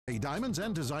diamonds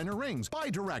and designer rings. Buy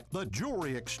direct, the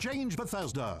Jewelry Exchange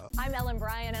Bethesda. I'm Ellen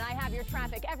Bryan, and I have your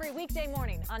traffic every weekday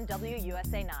morning on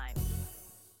WUSA 9.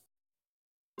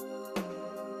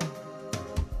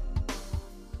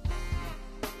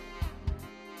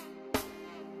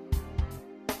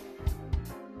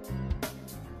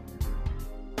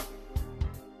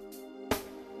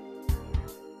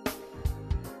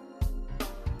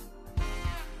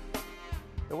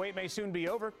 The wait may soon be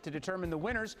over to determine the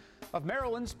winners of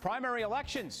Maryland's primary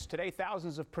elections. Today,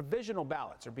 thousands of provisional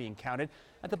ballots are being counted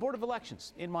at the Board of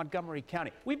Elections in Montgomery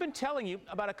County. We've been telling you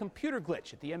about a computer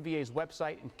glitch at the MVA's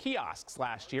website and kiosks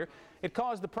last year. It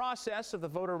caused the process of the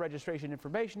voter registration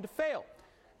information to fail.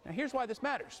 Now, here's why this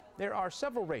matters. There are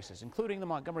several races, including the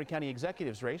Montgomery County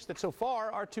Executive's race, that so far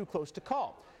are too close to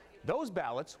call. Those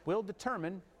ballots will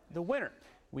determine the winner.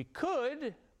 We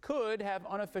could have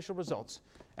unofficial results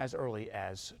as early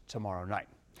as tomorrow night.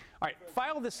 All right,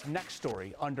 file this next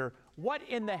story under what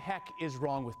in the heck is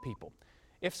wrong with people.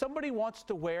 If somebody wants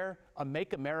to wear a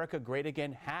Make America Great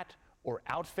Again hat or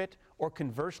outfit, or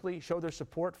conversely show their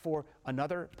support for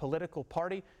another political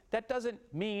party, that doesn't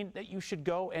mean that you should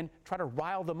go and try to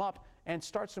rile them up and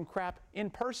start some crap in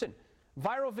person.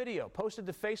 Viral video posted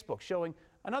to Facebook showing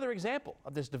another example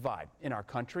of this divide in our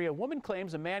country. A woman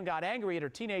claims a man got angry at her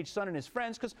teenage son and his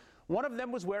friends because one of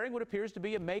them was wearing what appears to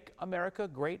be a Make America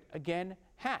Great Again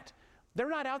hat. They're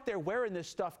not out there wearing this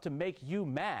stuff to make you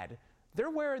mad. They're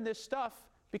wearing this stuff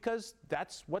because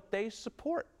that's what they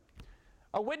support.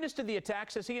 A witness to the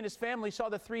attack says he and his family saw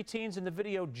the three teens in the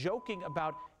video joking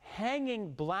about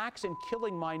hanging blacks and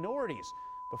killing minorities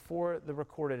before the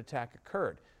recorded attack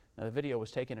occurred. Now, the video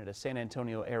was taken at a San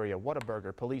Antonio area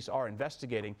Whataburger. Police are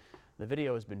investigating. The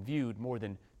video has been viewed more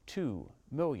than 2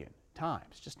 million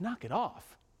times. Just knock it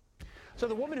off. So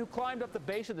the woman who climbed up the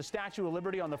base of the Statue of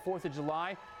Liberty on the 4th of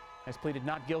July has pleaded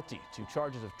not guilty to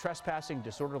charges of trespassing,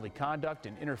 disorderly conduct,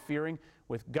 and interfering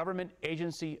with government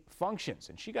agency functions.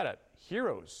 And she got a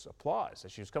hero's applause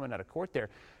as she was coming out of court there.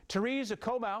 Therese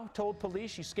Akomau told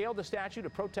police she scaled the statue to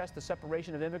protest the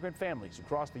separation of immigrant families who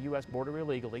crossed the U.S. border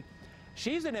illegally.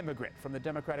 She's an immigrant from the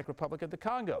Democratic Republic of the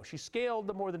Congo. She scaled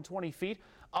the more than 20 feet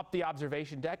up the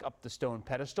observation deck, up the stone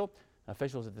pedestal.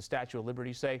 Officials at the Statue of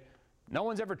Liberty say no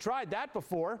one's ever tried that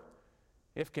before.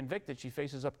 If convicted, she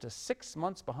faces up to 6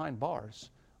 months behind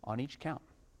bars on each count.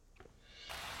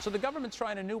 So the government's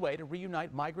trying a new way to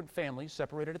reunite migrant families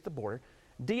separated at the border.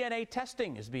 DNA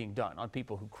testing is being done on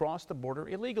people who cross the border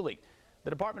illegally. The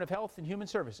Department of Health and Human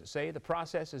Services say the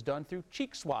process is done through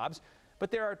cheek swabs, but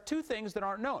there are two things that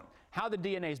aren't known: how the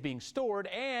DNA is being stored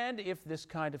and if this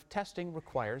kind of testing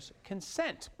requires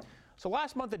consent. So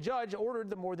last month, a judge ordered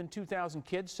the more than 2,000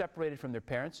 kids separated from their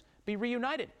parents be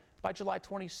reunited by July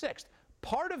 26th.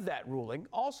 Part of that ruling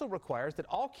also requires that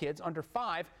all kids under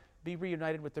 5 be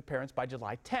reunited with their parents by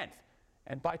July 10th.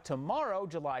 And by tomorrow,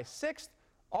 July 6th,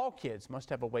 all kids must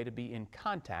have a way to be in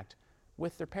contact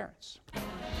with their parents.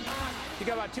 You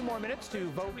got about 2 more minutes to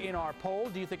vote in our poll.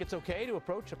 Do you think it's okay to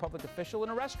approach a public official in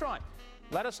a restaurant?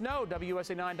 Let us know,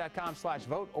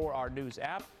 WUSA9.com/vote or our news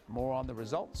app. More on the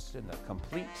results in the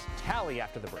complete tally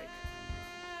after the break.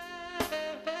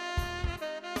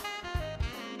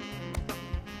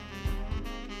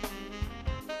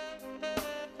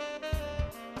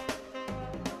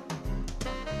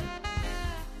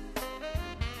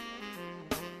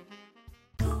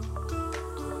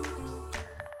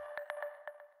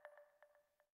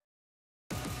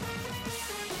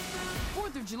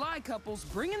 July couples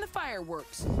bring in the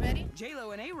fireworks. Ready?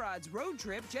 J-Lo and A-Rod's road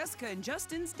trip, Jessica and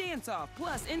Justin's dance-off,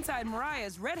 plus inside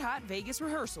Mariah's red-hot Vegas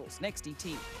rehearsals. Next ET.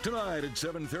 Tonight at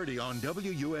 7:30 on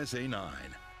WUSA 9.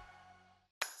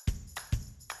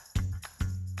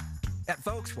 At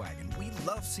Volkswagen, we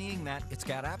love seeing that it's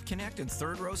got App Connect and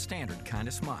third row standard kind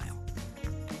of smile.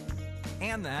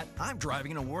 And that I'm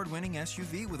driving an award-winning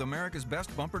SUV with America's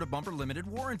best bumper-to-bumper limited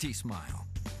warranty smile.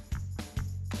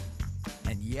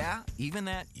 And yeah, even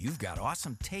that you've got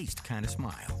awesome taste kind of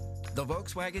smile. The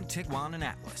Volkswagen Tiguan and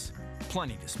Atlas.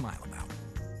 Plenty to smile about.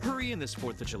 Hurry in this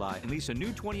 4th of July and lease a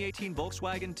new 2018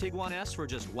 Volkswagen Tiguan S for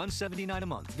just $179 a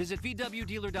month. Visit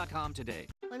VWDealer.com today.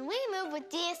 When we moved with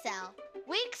DSL,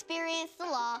 we experienced the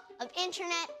law of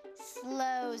internet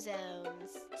slow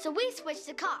zones. So we switched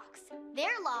to Cox.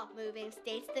 Their law of moving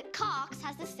states that Cox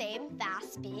has the same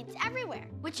fast speeds everywhere,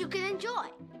 which you can enjoy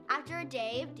after a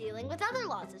day of dealing with other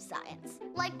laws of science,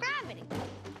 like gravity,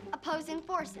 opposing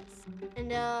forces,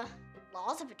 and,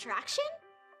 laws of attraction?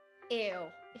 Ew,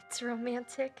 it's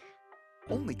romantic.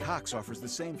 Only Cox offers the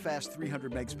same fast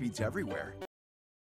 300 meg speeds everywhere.